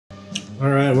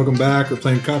Alright, welcome back. We're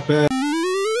playing Cuphead.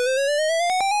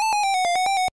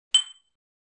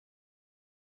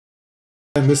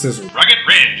 And this is Rugged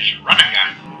Ridge, run and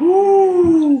gun.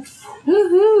 Woo!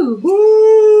 Woohoo!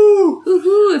 Woo!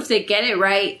 Woohoo! If they get it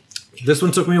right. This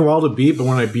one took me a while to beat, but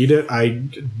when I beat it, I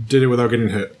did it without getting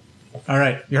hit.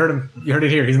 Alright, you heard him. You heard it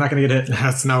here. He's not gonna get hit.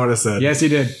 That's not what I said. Yes, he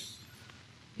did.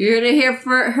 You heard it here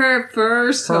for her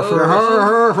first. Her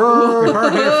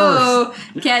Oh,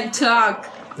 can't talk.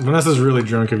 Vanessa's really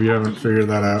drunk if you haven't figured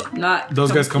that out. Not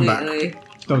Those guys come back. completely.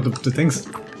 The things?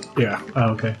 Yeah.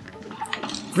 Oh, okay.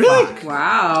 Really?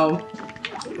 Wow.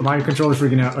 My controller's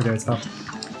freaking out. Okay, stop.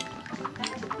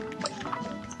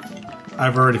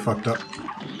 I've already fucked up.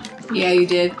 Yeah, you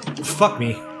did. Fuck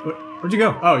me. Where'd you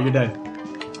go? Oh, you're dead.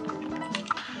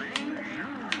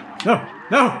 No!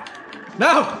 No!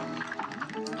 No!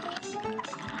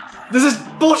 This is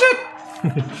bullshit!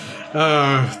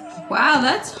 Wow,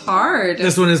 that's hard.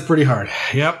 This one is pretty hard.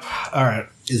 Yep. Alright.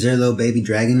 Is there a little baby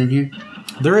dragon in here?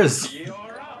 There is.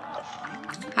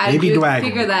 How did Baby you Dwagon.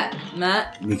 figure that,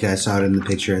 Matt? Because I saw it in the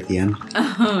picture at the end.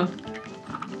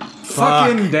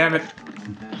 Fucking damn it.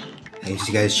 I guess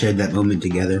you guys shared that moment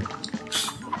together.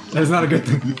 That's not a good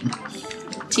thing.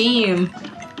 Team.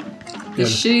 The Yeah.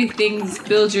 shitty things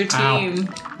build your team.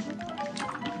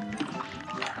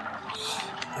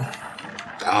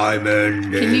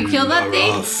 Diamond. Can you kill that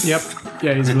thing? Yep.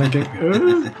 Yeah, he's blinking.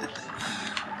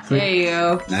 There you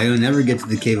go. Now you'll never get to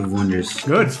the Cave of Wonders.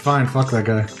 Good. It's fine. Fuck that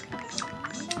guy.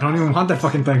 I don't even want that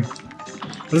fucking thing.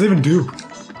 What does it even do?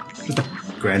 Just a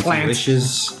Grant Plant.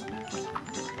 wishes.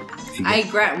 If you I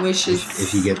get, grant wishes.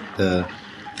 if you get the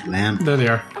lamp. There they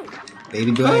are.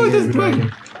 Baby Oh, this dragon.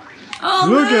 dragon. Oh,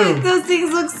 Look at look! 'em. Those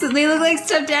things they look like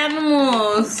stuffed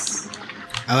animals.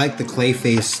 I like the clay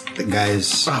face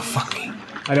guys. Oh, fuck me.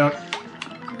 I don't.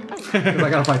 'Cause I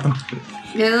gotta fight them.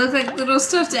 They look like little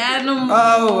stuffed animals.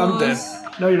 Oh, I'm dead.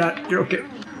 No, you're not. You're okay.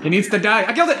 He needs to die.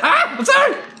 I killed it. Ah! I'm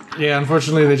sorry! Yeah,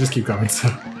 unfortunately, they just keep coming, so.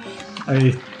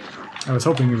 I was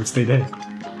hoping you would stay dead.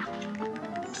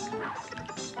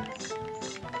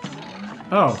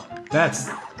 Oh, that's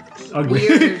ugly.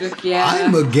 Weird. Yeah.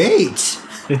 I'm a gate.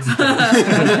 It's,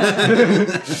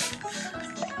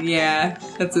 Yeah.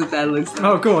 That's what that looks like.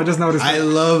 oh, cool. I just noticed. I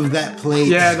love that plate.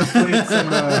 Yeah, the plates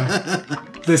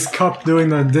and this cup doing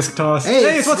the disc toss.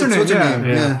 Hey, it's what's her name? what's her Yeah. name?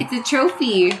 Yeah. It's a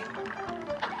trophy.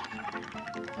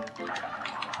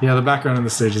 Yeah, the background on the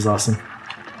stage is awesome.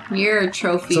 You're a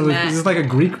trophy, So Matt. is this like a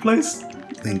Greek place?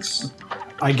 Thanks.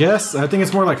 I guess. I think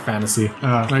it's more like fantasy.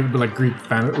 Like Greek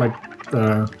fan. Like,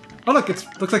 Oh, look. It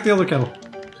looks like the other kettle.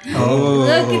 Oh.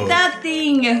 Look at that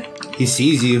thing. He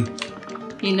sees you.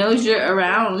 He knows you're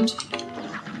around.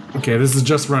 Okay, this is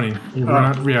just running. You run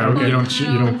out, yeah, okay. you don't shoot,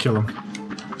 you don't kill him.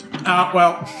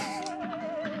 Well.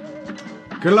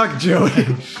 Good luck, Joey.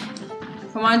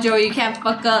 Come on, Joey. You can't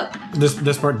fuck up.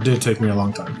 This part did take me a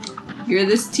long time. You're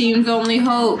this team's only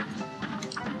hope.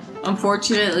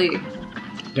 Unfortunately.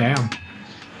 Damn.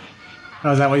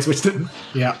 Oh, is that why you switched it?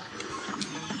 Yeah,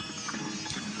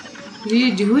 What are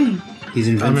you doing? He's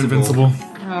I'm invincible. invincible.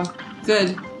 Oh,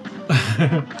 good.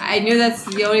 I knew that's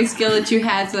the only skill that you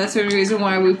had, so that's the reason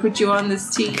why we put you on this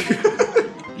team.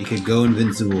 You could go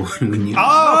invincible when you.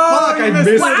 Oh, fuck! I missed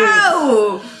it.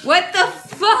 Wow! What the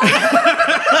fuck?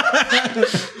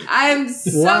 I'm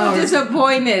so Wow.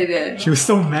 disappointed. She was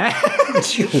so mad.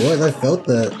 She was. I felt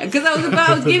that. Because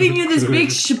I was giving you this big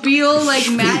spiel like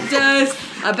Matt does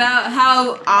about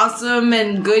how awesome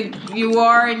and good you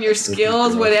are and your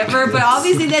skills, whatever, but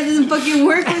obviously that doesn't fucking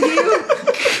work with you.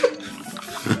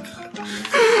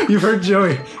 You've heard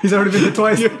Joey. He's already been hit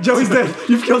twice. Joey's dead.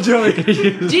 You've killed Joey.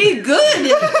 Gee,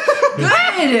 good!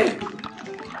 Good!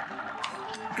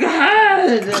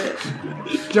 Good!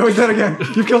 Joey's dead again.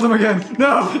 You've killed him again.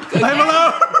 No. I'm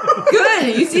alone.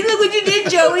 Good! You see, look what you did,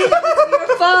 Joey!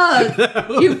 You're fucked!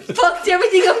 You fucked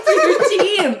everything up for your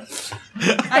team!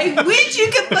 I wish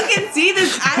you could fucking see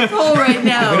this asshole right I'm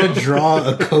now! gonna draw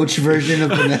a coach version of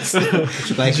Vanessa,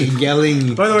 like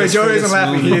yelling. By the way, just Joey for isn't this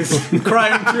laughing. moment. He's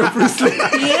crying through Bruce Lee.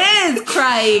 He is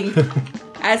crying!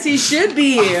 As he should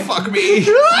be! Fuck me!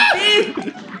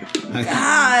 I'm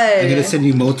God! gonna send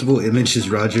you multiple images,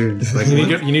 Roger. Like,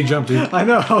 You need jump, dude. I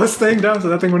know. I was staying down so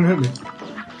that thing wouldn't hit me.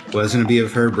 well, it's gonna be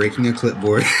of her breaking a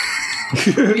clipboard.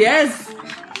 Yes!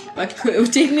 It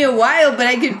would take me a while, but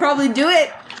I could probably do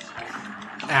it!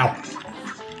 Ow.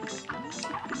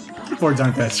 Boards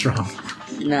aren't that strong.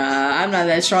 Nah, I'm not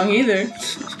that strong either.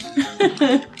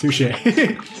 Touche.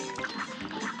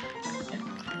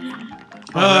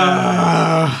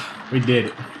 We did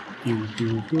it.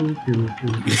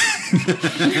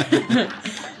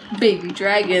 Baby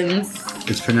dragons.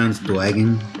 It's pronounced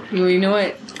Dwagon. You know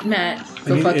what, Matt?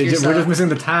 Go fuck We're yourself. just missing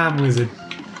the time wizard.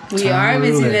 We Time are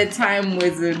missing ruler. the time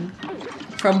wizard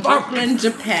from Brooklyn,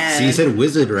 Japan. See, you said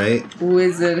wizard, right?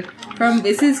 Wizard from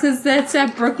this is because that's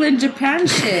that Brooklyn, Japan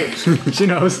shit. She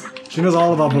knows. She knows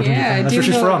all about Brooklyn. Yeah, I Japan. That's do where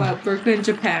she's know from. about Brooklyn,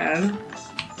 Japan.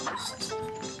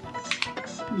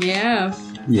 Yeah.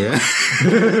 Yeah.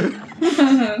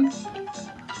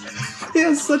 He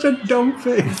has such a dumb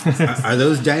face. Are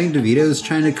those Danny DeVito's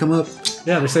trying to come up?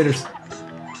 Yeah, they're satyrs.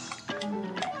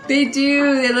 They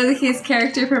do. They look like his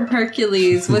character from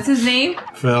Hercules. What's his name?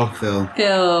 Phil. Phil.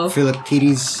 Phil.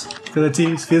 Philippides.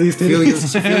 Philites, Phillies,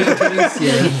 Philios.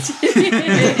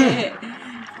 Yeah.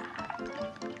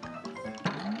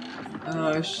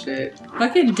 Oh shit.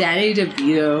 Fucking Danny He's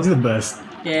DeVito. the best.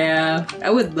 Yeah. I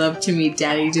would love to meet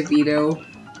Danny DeVito.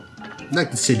 I'd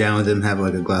like to sit down with him, have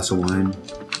like a glass of wine.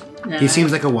 Nah. He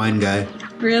seems like a wine guy.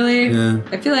 Really? Yeah.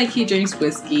 I feel like he drinks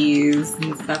whiskeys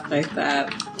and stuff like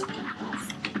that.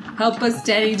 Help us,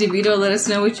 Danny DeVito. Let us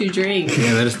know what you drink.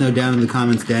 Yeah, let us know down in the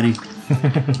comments, Danny.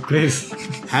 Please.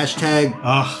 Hashtag,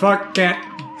 Oh, fuck, can't.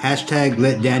 hashtag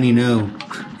let Danny know.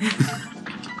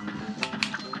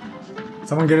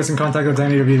 Someone get us in contact with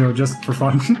Danny DeVito just for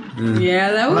fun.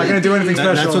 Yeah, that I'm not would. gonna do anything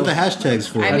special. That's what the hashtag's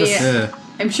for. I mean, Yeah.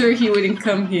 I'm sure he wouldn't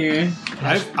come here.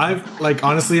 I've like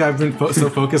honestly, I've been so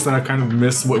focused that I kind of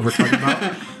missed what we're talking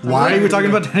about. Why are we talking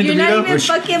about Danny You're not DeVito? even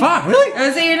fucking. Fuck, really? I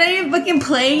was saying you're not even fucking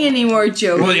playing anymore,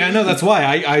 Joey. Well, yeah, I know that's why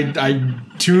I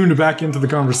tuned back into the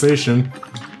conversation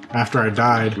after I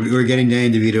died. We're getting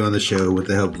Danny DeVito on the show with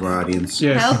the help of our audience.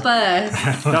 Yes. Help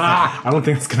us. I don't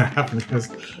think it's gonna happen because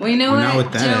Well, you know Well, what, not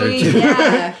with that Joey? attitude.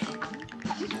 Yeah.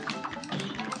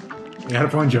 You had a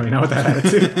point, Joey. Not with that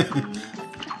attitude.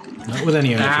 not with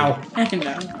any attitude. Ow. I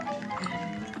know.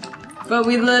 But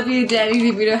we love you, Danny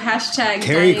DeVito. Hashtag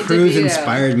Terry Danny Crews DeVito.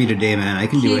 inspired me today, man. I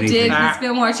can do He anything. did. He's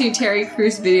been watching Terry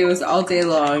Crews videos all day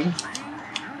long.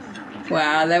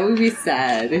 Wow, that would be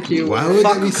sad if you. Why would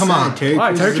Fuck, that be come sad? on. Terry Why?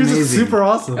 Crews Terry Crews is amazing. super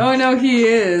awesome. Oh no, he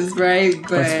is right, Been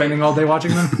but spending all day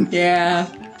watching them. yeah,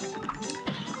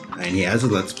 And he has a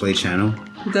Let's Play channel.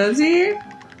 does he?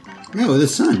 Yeah, with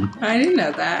his son. I didn't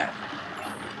know that.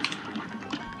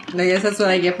 I guess that's what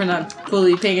I get for not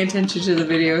fully paying attention to the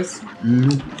videos.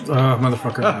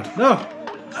 Motherfucker. No.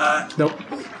 Nope.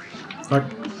 Fuck.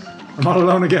 I'm all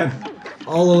alone again.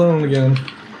 All alone again.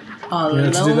 All You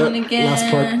have to do alone that again. last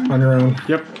part on your own.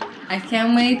 Yep. I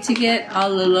can't wait to get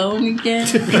all alone again.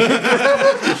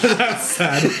 That's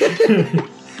sad.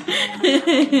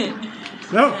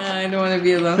 No. I don't want to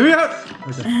be Let alone. me out.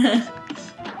 Okay.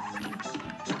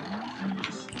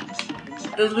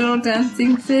 The little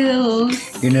dancing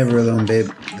Phils. You're never alone, babe.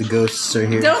 The ghosts are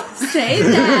here. Don't say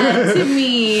that to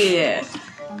me.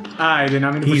 I did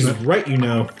not mean to push He's that. right, you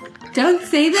know. Don't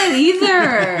say that That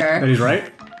either. he's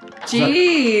right.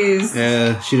 Jeez.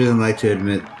 Yeah, she doesn't like to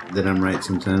admit that I'm right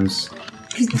sometimes.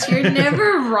 'Cause you're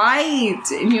never right.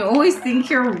 And you always think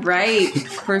you're right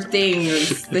for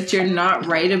things that you're not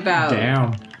right about.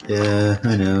 Damn. Yeah,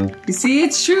 I know. You see,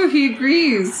 it's true. He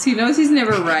agrees. He knows he's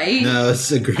never right. No,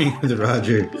 it's agreeing with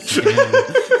Roger.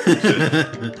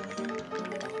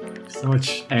 So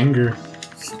much anger.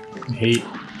 And hate.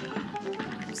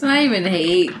 It's not even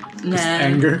hate. Nah. Just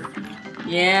anger.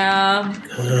 Yeah.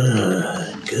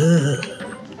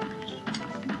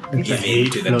 Let the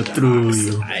hate flow through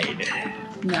you.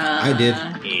 Nah. I did.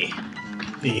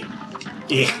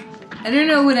 I don't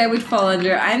know what I would fall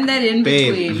under. I'm that in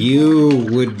Babe, between. you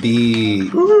would be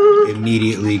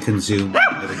immediately consumed by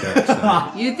the dark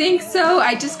side. You think so?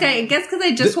 I guess because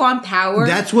I just want power.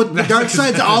 That's what the dark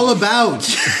side's all about.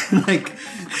 Like,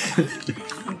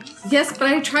 Yes, but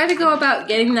I try to go about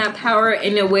getting that power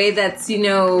in a way that's,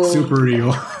 Super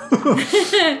real.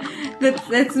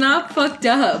 that's not fucked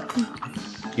up.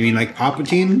 you mean like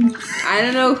Palpatine, I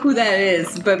don't know who that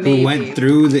is, but maybe. who went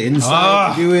through the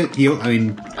inside to do it? He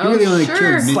really only sure.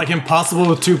 killed It's me. like impossible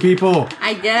with two people.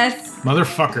 I guess.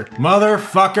 Motherfucker.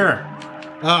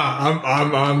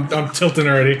 I'm tilting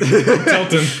already. I'm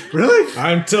tilting. Really?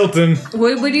 I'm tilting.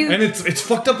 What do you? And it's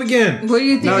fucked up again. What do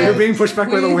you think? No, you're being pushed back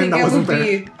what by do the you wind think that I wasn't would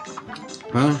there. be?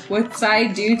 Huh? What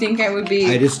side do you think I would be?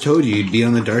 I just told you you'd be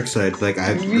on the dark side. Like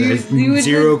there's you would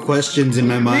zero questions in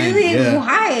my mind. Really? Yeah.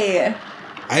 Why?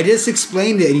 I just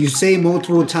explained it. You say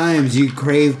multiple times you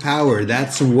crave power.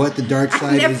 That's what the dark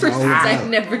side is all about. I've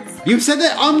never. You've said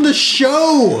that on the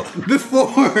show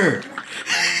before.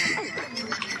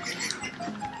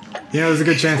 Yeah, there's a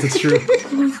good chance it's true.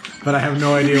 But I have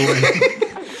no idea when.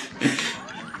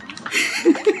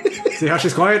 See how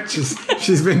she's quiet?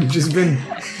 She's been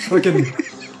fucking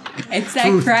It's that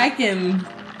Truth. Kraken.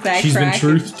 That She's been Kraken.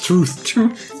 truth.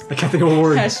 Truth. I can't think of a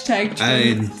word. Hashtag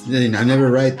truth. I'm never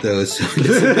right though, so it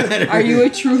doesn't matter. Are you a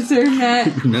truther,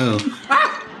 Matt? No.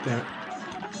 Damn it.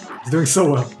 He's doing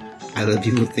so well. I let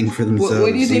people think for themselves,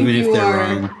 What do you think even if you they're are?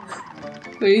 wrong.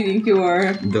 What do you think you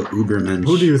are? The Ubermensch.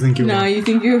 Who do you think you No, are? you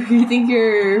think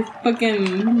you're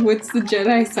fucking. What's the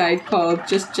Jedi side called?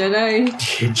 Just Jedi?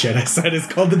 Jedi side is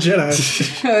called the Jedi.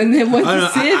 And then what's Oh, no, the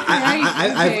Sith,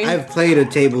 right? Okay. I've played a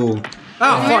table.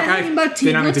 Oh, We're fuck. talking about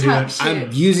did not mean to do tabletop that. shit.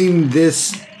 I'm using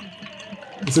this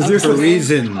This is for a useless.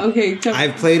 reason. Okay,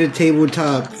 I've played a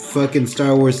tabletop fucking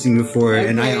Star Wars thing before,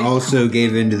 and I Okay. also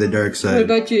gave in to the dark What side.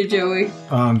 about you, Joey?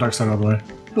 Dark side all the way.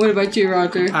 What about you,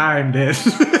 Roger? I'm dead.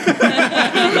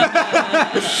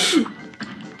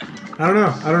 I don't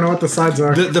know. I don't know what the sides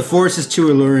are. The Force is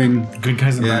too alluring. Good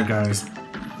guys and Yeah. bad guys.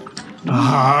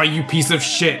 Ah, you piece of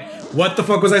shit. What the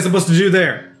fuck was I supposed to do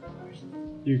there?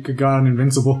 You could go on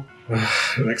invincible.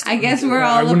 Next I guess we're I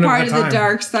all a wouldn't have part had of the time.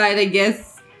 dark side, I guess.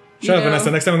 Shut up, You know.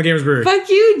 Vanessa. Next time on the Gamers Brewery. Fuck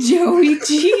you, Joey.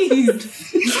 Jeez.